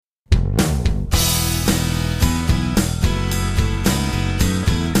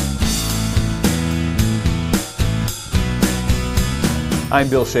I'm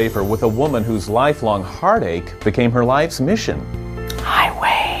Bill Schaefer with a woman whose lifelong heartache became her life's mission. I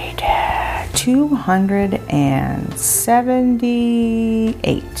weighed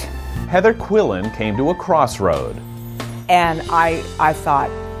 278. Heather Quillen came to a crossroad. And I thought,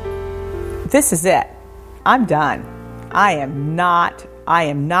 this is it. I'm done. I am not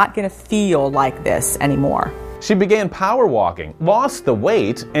going to feel like this anymore. She began power walking, lost the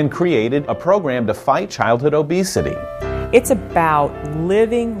weight, and created a program to fight childhood obesity. It's about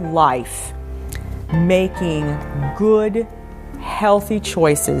living life, making good, healthy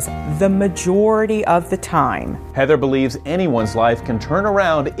choices the majority of the time. Heather believes anyone's life can turn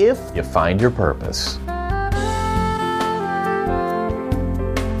around if you find your purpose.